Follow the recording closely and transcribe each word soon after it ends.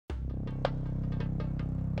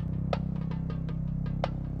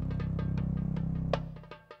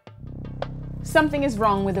Something is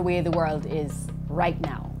wrong with the way the world is right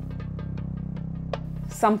now.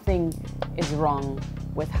 Something is wrong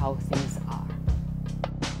with how things are.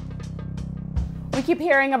 We keep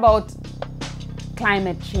hearing about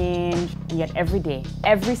climate change, and yet every day,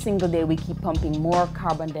 every single day, we keep pumping more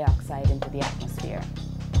carbon dioxide into the atmosphere.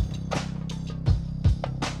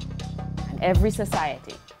 And every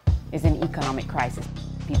society is in economic crisis.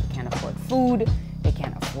 People can't afford food, they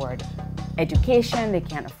can't afford education, they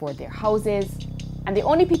can't afford their houses. And the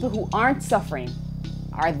only people who aren't suffering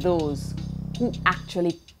are those who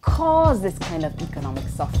actually cause this kind of economic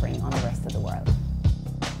suffering on the rest of the world.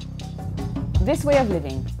 This way of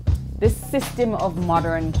living, this system of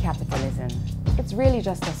modern capitalism, it's really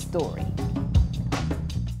just a story.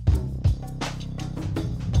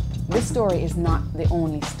 This story is not the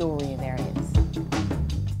only story there is.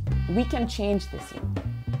 We can change this,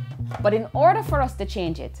 but in order for us to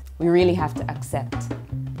change it, we really have to accept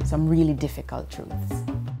some really difficult truths.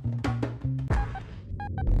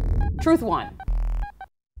 Truth one,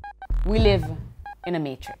 we live in a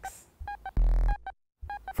matrix.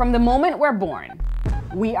 From the moment we're born,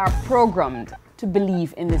 we are programmed to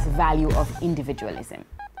believe in this value of individualism.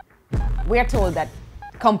 We are told that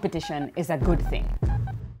competition is a good thing.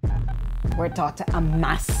 We're taught to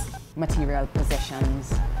amass material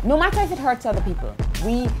possessions, no matter if it hurts other people.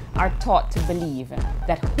 We are taught to believe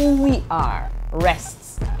that who we are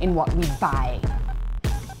rests in what we buy.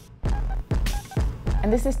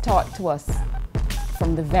 And this is taught to us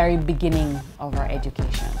from the very beginning of our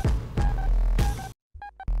education.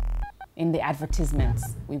 In the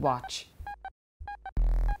advertisements we watch,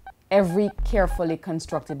 every carefully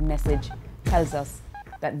constructed message tells us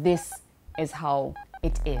that this is how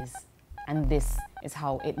it is, and this is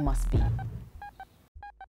how it must be.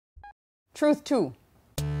 Truth two,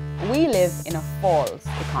 we live in a false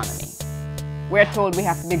economy. We're told we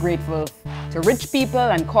have to be grateful to rich people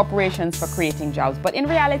and corporations for creating jobs, but in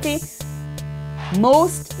reality,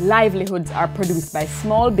 most livelihoods are produced by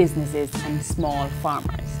small businesses and small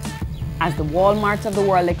farmers. As the Walmarts of the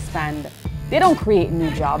world expand, they don't create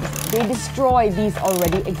new jobs, they destroy these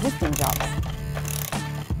already existing jobs.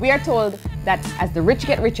 We are told that as the rich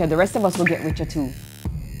get richer, the rest of us will get richer too.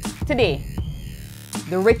 Today,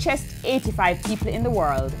 the richest 85 people in the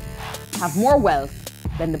world have more wealth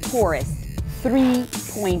than the poorest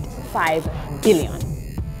 3.5 billion.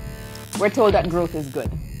 We're told that growth is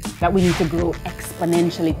good, that we need to grow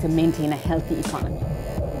exponentially to maintain a healthy economy.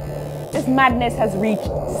 This madness has reached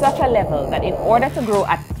such a level that in order to grow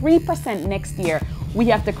at 3% next year, we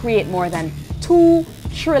have to create more than $2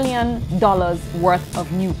 trillion worth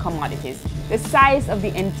of new commodities, the size of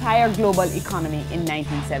the entire global economy in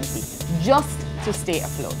 1970, just to stay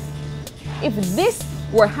afloat. If this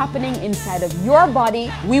were happening inside of your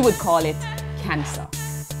body, we would call it cancer.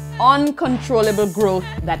 Uncontrollable growth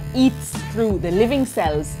that eats through the living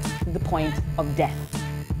cells to the point of death.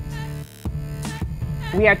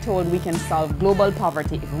 We are told we can solve global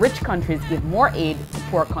poverty if rich countries give more aid to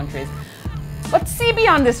poor countries. But see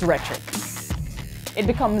beyond this rhetoric. It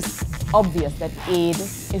becomes obvious that aid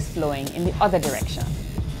is flowing in the other direction.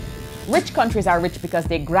 Rich countries are rich because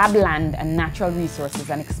they grab land and natural resources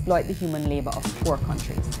and exploit the human labor of poor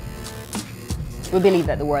countries. We believe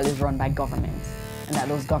that the world is run by governments and that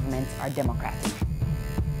those governments are democratic.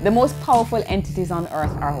 The most powerful entities on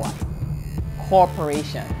earth are what?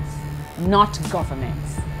 Corporations, not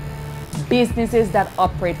governments. Businesses that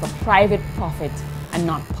operate for private profit and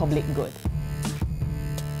not public good.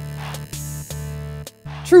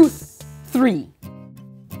 Truth three,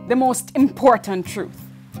 the most important truth.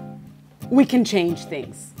 We can change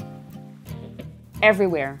things.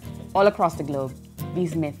 Everywhere, all across the globe,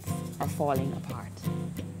 these myths are falling apart.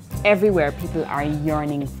 Everywhere, people are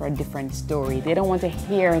yearning for a different story. They don't want to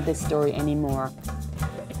hear this story anymore.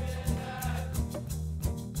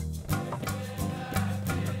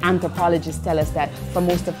 Anthropologists tell us that for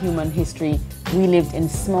most of human history, we lived in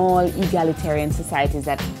small, egalitarian societies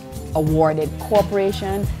that awarded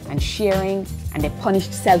cooperation and sharing, and they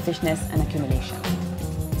punished selfishness and accumulation.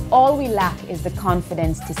 All we lack is the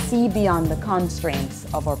confidence to see beyond the constraints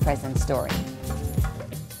of our present story.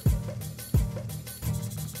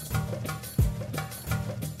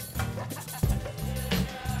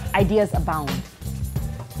 Ideas abound.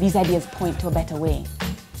 These ideas point to a better way,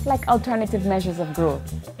 like alternative measures of growth,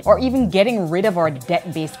 or even getting rid of our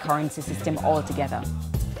debt-based currency system altogether,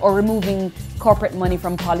 or removing corporate money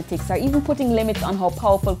from politics, or even putting limits on how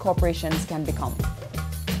powerful corporations can become.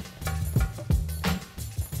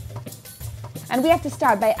 And we have to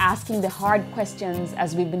start by asking the hard questions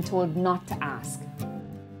as we've been told not to ask.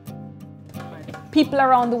 People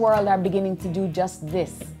around the world are beginning to do just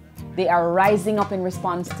this. They are rising up in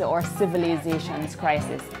response to our civilization's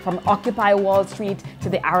crisis. From Occupy Wall Street to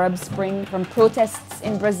the Arab Spring, from protests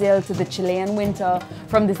in Brazil to the Chilean winter,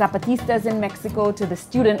 from the Zapatistas in Mexico to the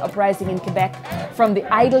student uprising in Quebec, from the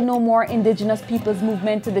Idle No More indigenous peoples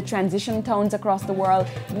movement to the transition towns across the world,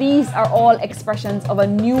 these are all expressions of a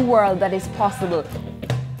new world that is possible.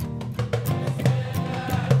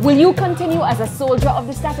 Will you continue as a soldier of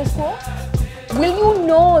the status quo? Will you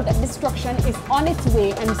know that destruction is on its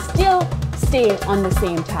way and still stay on the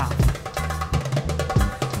same path?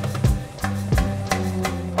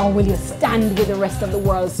 Or will you stand with the rest of the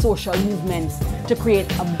world's social movements to create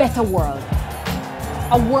a better world?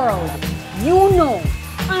 A world you know,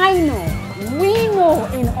 I know, we know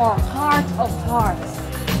in our heart of hearts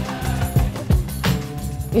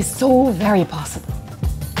is so very possible.